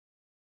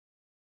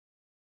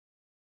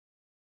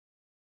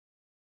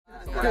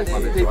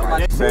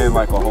Saying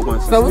like a whole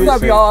bunch of So what's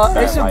up, y'all?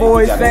 It's your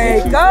boy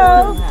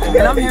Saikoooo'S,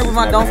 and I'm here with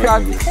my Don't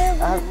Stop.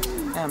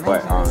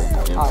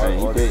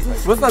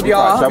 What's up, y'all?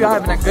 I hope y'all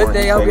having a good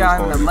day. I hope y'all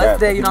having a blessed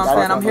day. You know what I'm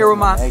saying? I'm here with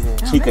my.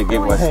 She could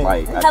give us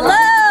like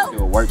hello.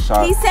 A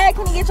workshop. He said,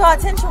 "Can he get y'all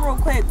attention real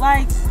quick?"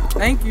 Like,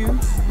 thank you.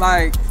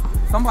 Like,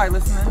 somebody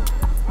listening.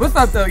 What's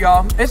up, though,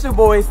 y'all? It's your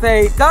boy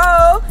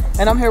Saikoooo'S,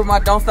 and I'm here with my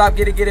Don't Stop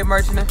Get It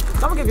merchant. So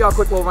I'm gonna give y'all a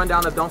quick little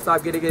rundown of Don't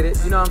Stop Get It.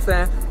 You know what I'm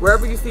saying?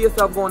 Wherever you see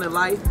yourself going in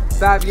life,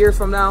 5 years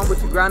from now, what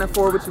you grinding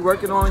for, what you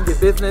working on, your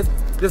business,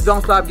 just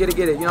don't stop, get it.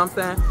 You know what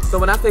I'm saying? So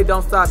when I say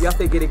don't stop, y'all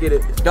say get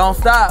it. Don't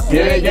stop.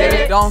 Get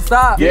it. Don't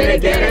stop.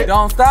 Get it.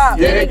 Don't stop.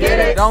 Get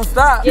it. Don't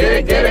stop.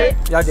 Get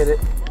it. Y'all get it.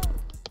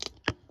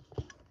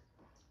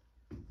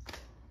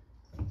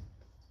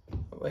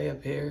 Way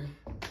up here,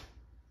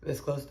 this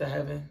close to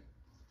heaven,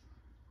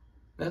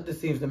 nothing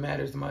seems to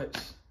matter as much.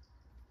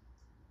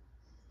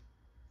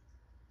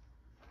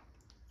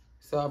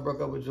 So I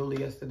broke up with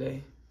Julie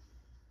yesterday.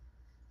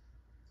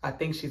 I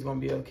think she's gonna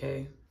be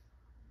okay.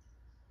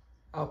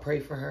 I'll pray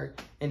for her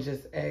and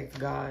just ask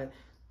God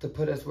to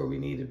put us where we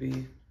need to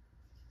be.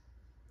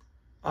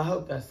 I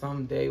hope that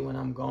someday when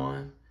I'm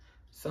gone,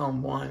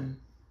 someone,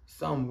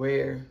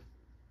 somewhere,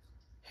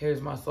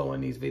 hears my soul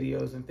in these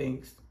videos and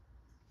thinks,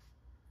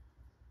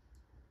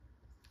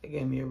 it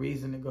gave me a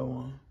reason to go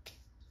on.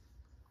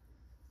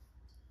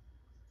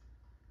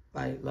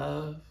 Like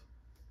love.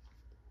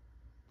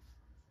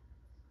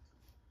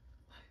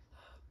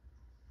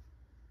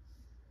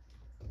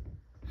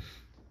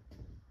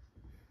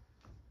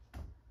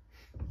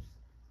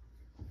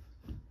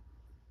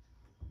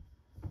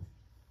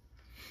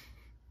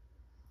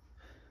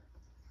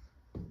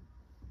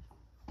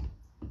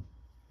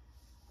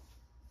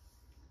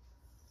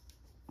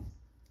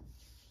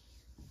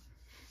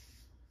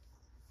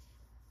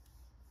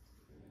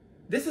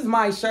 This is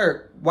my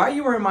shirt. Why are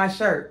you wearing my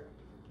shirt?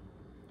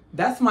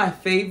 That's my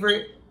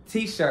favorite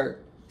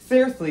t-shirt.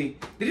 Seriously,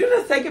 did you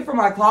just take it from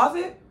my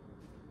closet?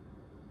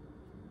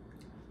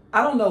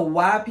 I don't know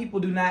why people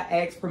do not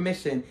ask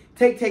permission.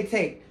 Take.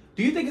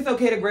 Do you think it's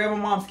okay to grab my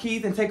mom's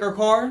keys and take her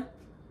car?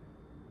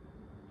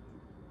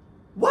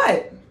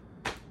 What?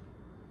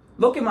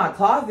 Look in my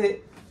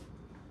closet.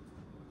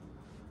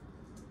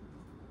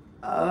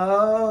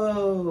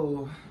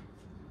 Oh.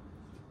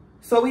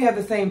 So we have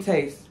the same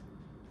taste.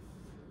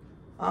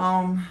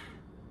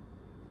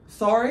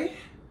 Sorry?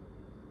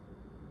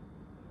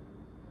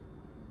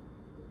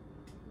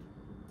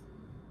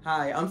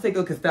 Hi, I'm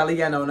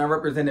Saikokastell, and I'm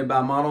represented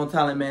by Model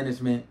Talent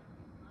Management.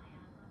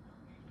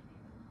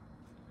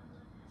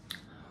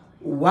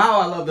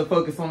 Wow, I love to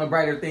focus on the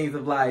brighter things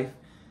of life.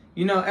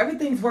 You know,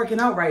 everything's working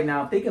out right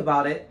now. Think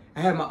about it.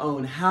 I have my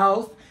own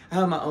house. I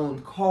have my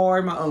own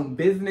car, my own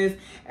business.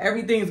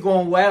 Everything's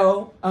going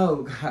well.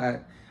 Oh,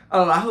 God.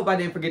 Oh, I hope I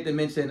didn't forget to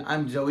mention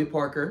I'm Joey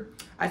Parker.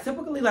 I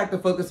typically like to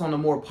focus on the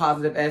more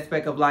positive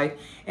aspect of life.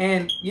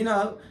 And, you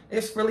know,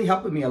 it's really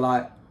helping me a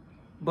lot.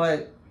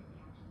 But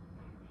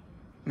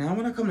now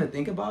when I come to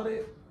think about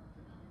it,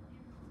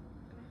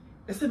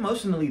 it's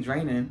emotionally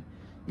draining.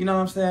 You know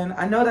what I'm saying?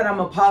 I know that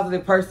I'm a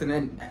positive person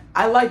and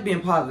I like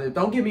being positive.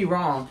 Don't get me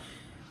wrong.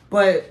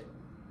 But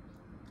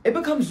it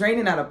becomes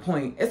draining at a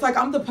point. It's like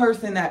I'm the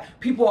person that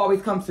people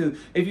always come to.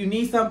 If you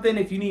need something,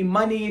 if you need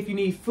money, if you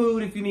need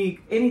food, if you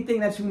need anything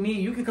that you need,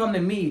 you can come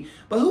to me.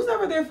 But who's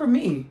ever there for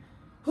me?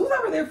 Who's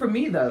ever there for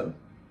me, though?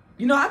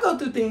 You know, I go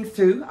through things,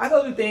 too. I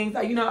go through things.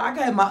 You know, I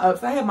have my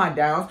ups. I have my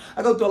downs.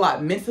 I go through a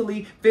lot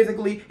mentally,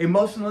 physically,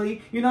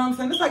 emotionally. You know what I'm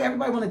saying? It's like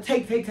everybody want to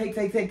take.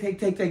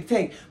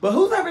 But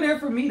who's ever there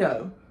for me,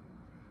 though?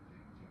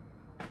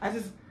 I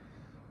just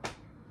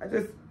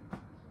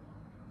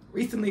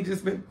recently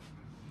just been...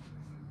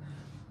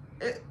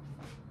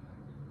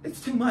 It's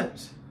too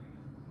much.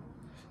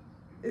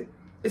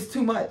 It's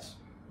too much.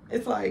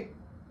 It's like,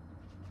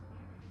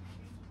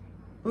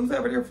 who's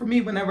ever there for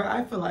me whenever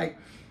I feel like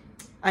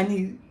I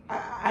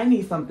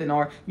need something,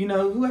 or, you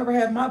know, whoever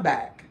has my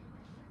back?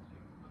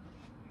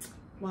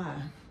 Why?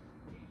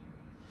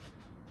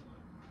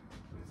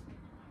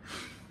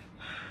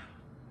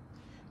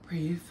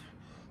 Breathe.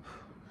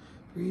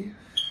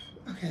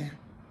 Okay.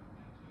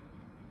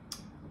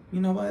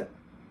 You know what?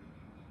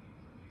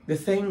 The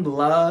same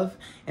love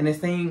and the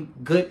same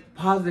good,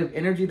 positive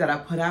energy that I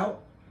put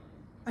out,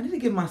 I need to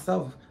give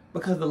myself,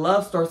 because the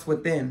love starts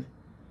within.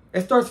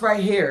 It starts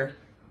right here.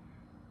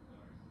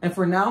 And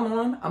from now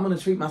on, I'm going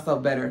to treat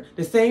myself better.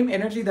 The same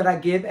energy that I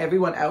give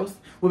everyone else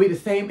will be the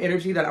same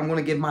energy that I'm going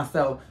to give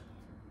myself.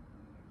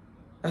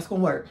 That's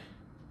going to work.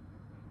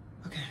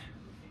 Okay.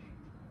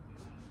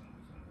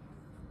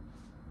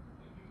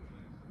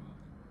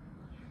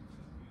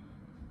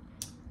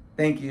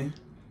 Thank you.